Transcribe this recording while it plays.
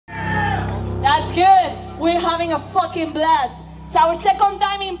That's good. We're having a fucking blast. It's our second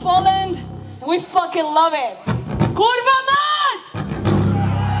time in Poland, and we fucking love it. Kurwa mać!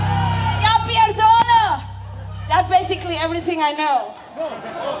 Ja pierdolę! That's basically everything I know.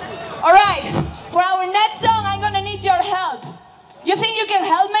 All right, for our next song, I'm gonna need your help. You think you can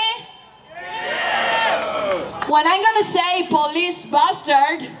help me? Yeah. When I'm gonna say police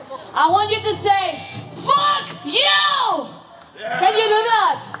bastard, I want you to say, fuck you! Yeah. Can you do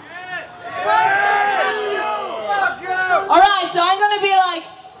that? Yeah. All right, so I'm gonna be like,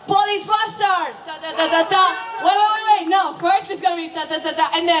 police bastard! Da, da, da, da, da. Wait. No, first it's gonna be da, da, da, da,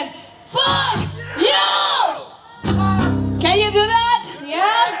 and then, fuck you! Can you do that?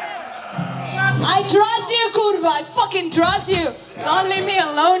 Yeah? I trust you, kurva. I fucking trust you. Don't leave me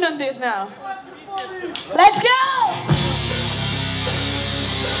alone on this now. Let's go!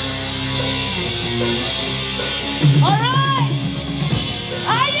 All right!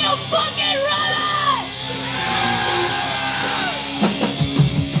 Are you fucking ready?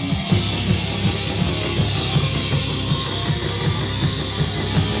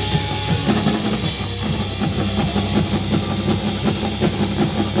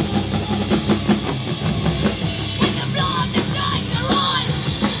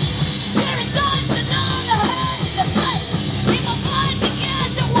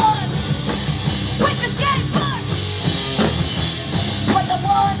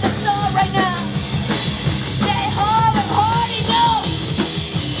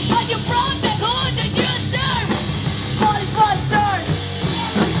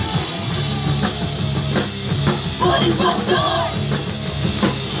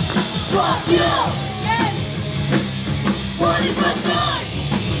 Fuck you! Yes! What is my sign?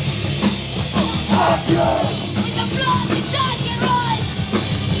 Fuck you! With the blood inside your eyes,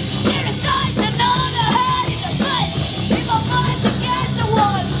 there is time to know the head in the face. People mind against the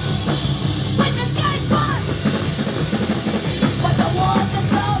wall, with the sky burn. But the walls are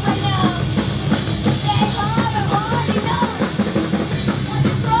slow right now. They hard and hard enough. When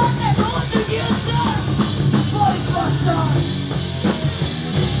it's wrong, they're going to use them. Voice was done.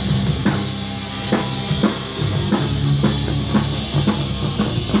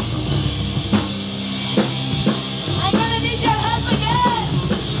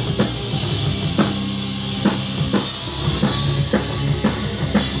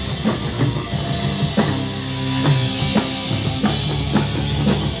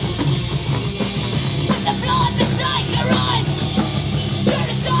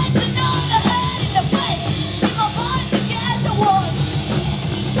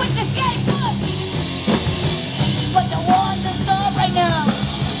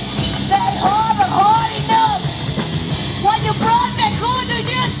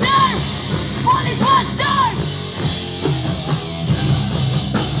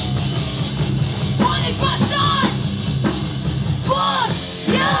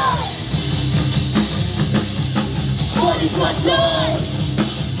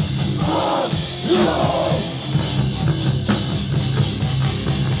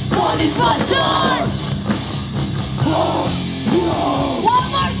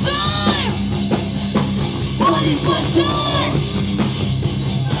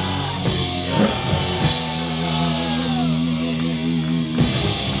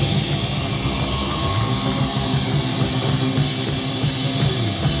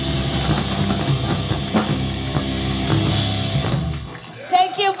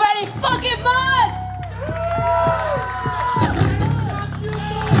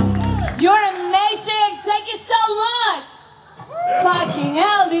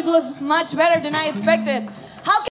 Much better than I expected.